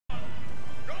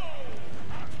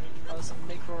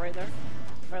right there.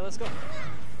 Alright, let's go.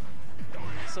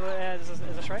 So is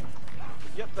this right?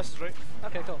 Yep, this is right.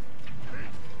 Okay, cool.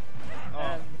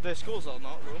 The schools are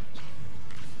not though.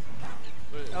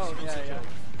 Oh, yeah. There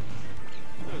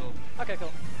we go. Okay,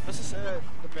 cool. This is the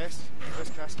best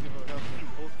casting you've ever had in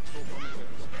both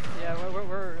commentators. Yeah,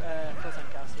 we're full-time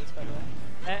casters, by the way.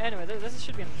 Anyway, this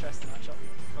should be an interesting matchup.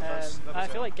 I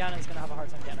feel like Ganon's going to have a hard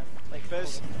time getting it. Like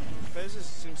Fez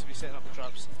seems to be setting up the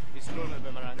traps. He's throwing a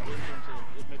boomerang, waiting for him to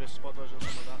maybe a spot dodge or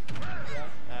something like that.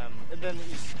 Yeah. And then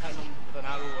he's hitting him with an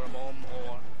arrow or a bomb,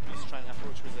 or he's trying to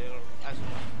approach with there, or as in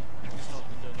he's not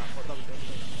been doing that, but that was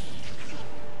everything.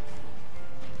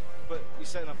 But he's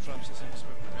setting up traps, it seems.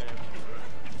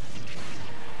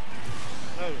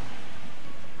 Now,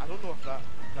 I don't know if that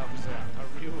was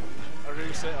a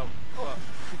real setup. Oh,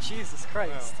 Jesus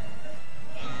Christ.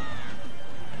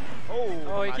 Well,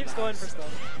 oh, he keeps going for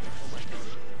stuff.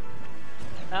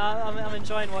 I'm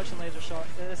enjoying watching Lazersh0t.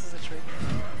 This is a treat.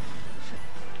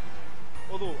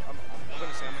 Although, I'm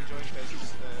going to say I'm enjoying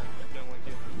Fez's young link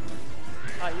game.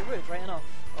 Ah, you would, right enough.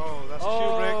 Oh, that's a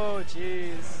shield break. Oh,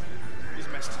 jeez. He's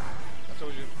missed. I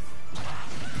told you.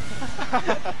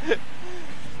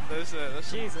 There's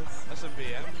Jesus. That's a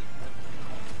BM.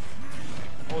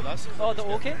 Oh, that's. Oh, the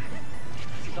OK?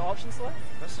 The option select?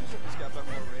 This seems like he's got a bit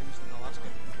more range than the last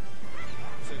game.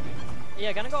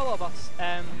 Yeah, Ganon got a lot of buffs.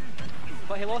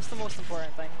 But he lost the most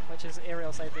important thing, which is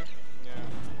aerial side B. Yeah.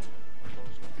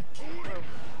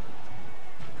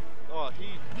 Oh,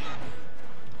 he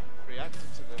reacted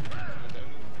to the down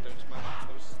smash.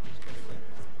 That was kind of clean.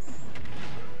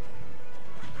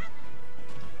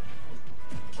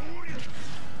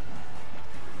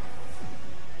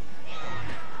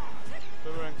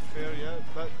 Boomerang fair, yeah.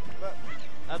 But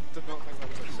I did not think that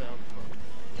was a setup.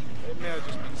 It may have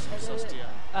just been some sus DI.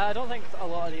 I don't think a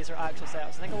lot of these are actual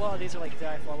setups. I think a lot of these are like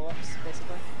DI follow-ups,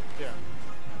 basically.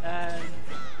 Yeah.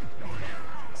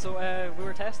 So we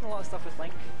were testing a lot of stuff with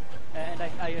Link, and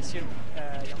I assume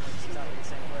Young Link's exactly the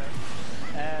same,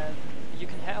 where you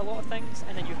can hit a lot of things,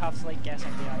 and then you have to like guess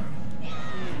on DI.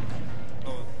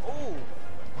 Oh!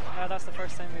 That's the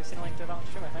first time we've seen Link do that on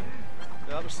stream, I think.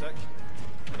 Yeah, that was sick.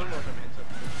 I don't know if I meant it.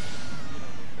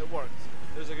 It worked.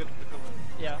 It was a good recovery.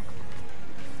 Yeah.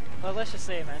 Well, let's just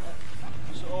say it meant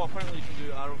it. So, apparently you can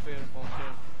do arrow fair and bomb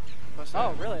fair. That's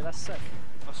really? That's sick.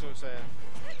 That's what it's so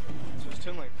it's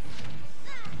Toon Link.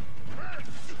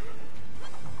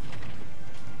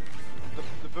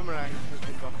 The boomerang has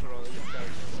been buffed for all of these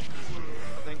characters.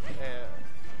 I think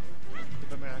the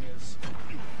boomerang is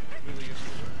really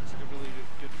useful. It's like a really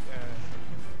good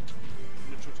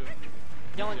neutral tool.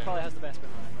 Young Link probably has the best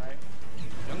boomerang, right?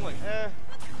 Young Link?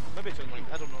 Maybe Toon Link,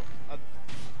 I don't know.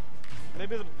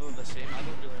 Maybe they're the same, I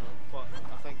don't really know. But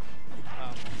I think,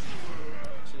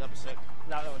 see, that was sick.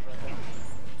 That was really cool.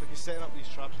 Like he's setting up these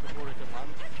traps before he can land.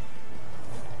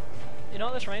 You know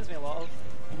what this reminds me a lot of?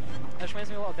 This reminds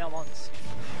me a lot of Belmonts.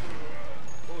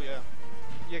 Oh yeah.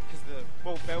 Yeah, because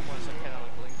Belmonts are kind of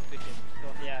like Link. They can go.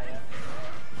 Yeah.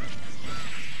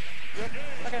 Yep.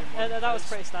 Okay, that was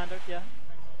pretty standard, yeah.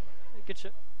 Good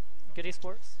shit. Good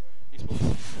esports.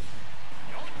 Esports.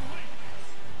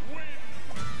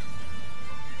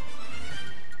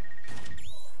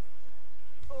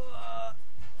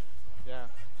 Yeah.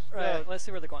 Right, let's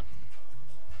see where they're going.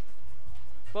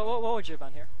 What would you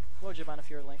ban here? What would you ban if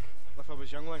you were Link? If I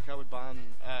was Young Link, I would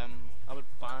ban. I would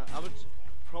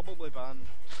probably ban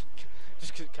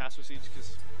just Castle Siege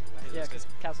because. Yeah, because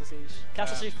Castle Siege.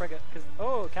 Castle Siege frigate. Cause,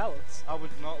 oh, Kalos. I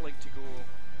would not like to go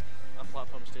a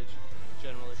platform stage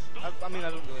generally. I mean,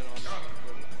 I don't really know.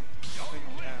 I think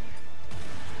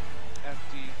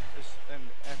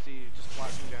FD just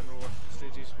flats in general, or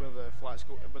stages where the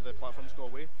platforms go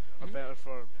away are better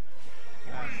for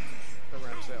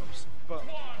boomerang setups. But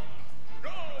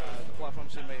the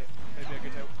platforms may be a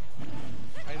good help.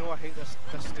 I know I hate this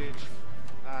stage,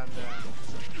 and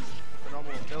the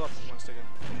normal they'll up once again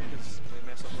because they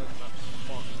mess up leg traps.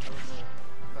 But I don't know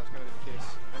if that's going to be the case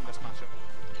in this matchup.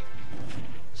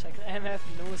 Check the MF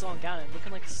nose on Ganon,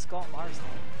 looking like Scott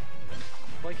Marsden.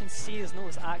 But you can see his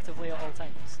nose actively at all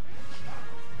times.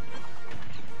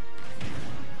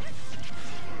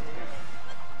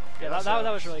 Yeah,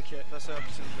 that was really cute. That setup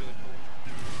seems really cool.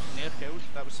 Nair killed.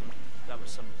 That was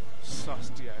some sus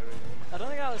DI right there. I don't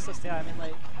think that was sus DI. I mean, like,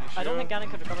 sure? I don't think Ganon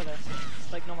could recover this,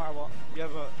 like, no matter what. Yeah,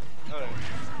 but alright.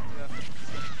 Yeah.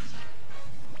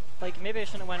 Like, maybe I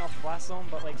shouldn't have went off the blast zone,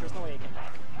 but like, there's no way he came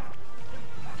back.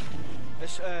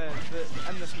 It's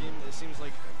in this game, it seems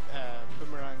like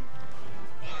boomerang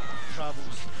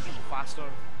travels faster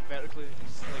vertically.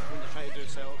 It's like when you're trying to do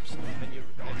setups and your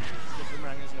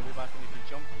boomerang isn't a way back and you can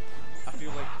jump. I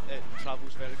feel like it travels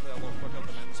moves vertically a lot quicker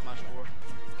than in Smash 4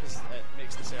 because it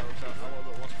makes the setups a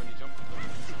little bit worse when you jump.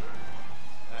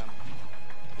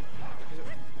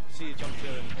 See, you jumped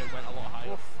here and it went a lot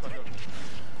higher quicker.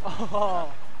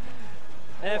 Oh!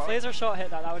 If Lazersh0t hit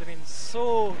that, that would have been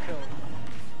so cool.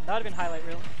 That would have been highlight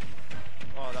reel.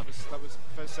 Oh, that was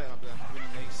first setting up there. Really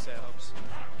nice setups.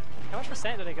 How much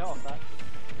percent did I get off that?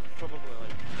 Probably like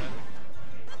 20.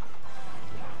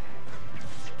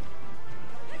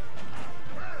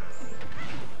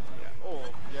 Yeah. Oh,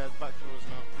 yeah. Back throw is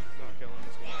not killing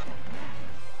this game.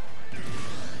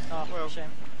 Oh, well,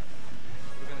 shame.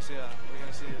 We're gonna see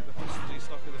the first 3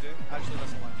 stock of the day. Actually,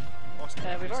 that's a lie.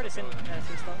 Austin, We've already seen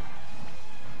 3 stock.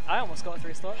 I almost got a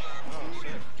 3 stock. Oh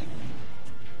shit.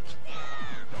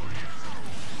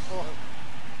 Oh.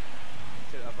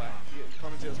 Take that back.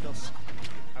 Commentator skills.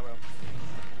 Ah well.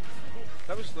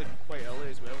 That was like quite early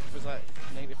as well. Was that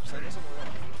 90% or something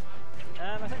like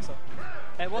that? I think so.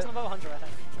 It wasn't above 100, I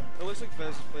think. It looks like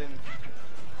Fez is playing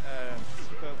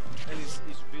well, and he's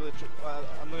really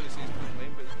I'm not going to say he's playing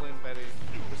lame, but he's playing very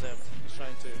reserved. He's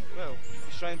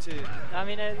trying to I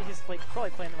mean, he's like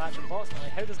probably playing the match in box now.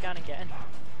 Like, how does Ganon get in?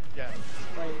 yeah.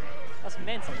 Like, that's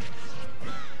mental.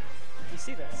 You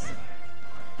see this?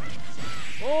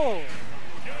 Oh!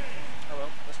 Oh well,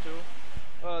 that's cool.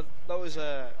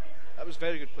 That was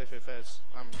very good play for Fez.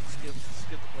 I'm scared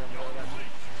to play him really actually.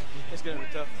 It's going to be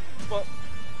tough. But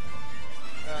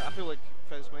I feel like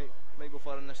Fez might go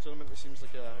far in this tournament. It seems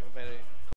like a very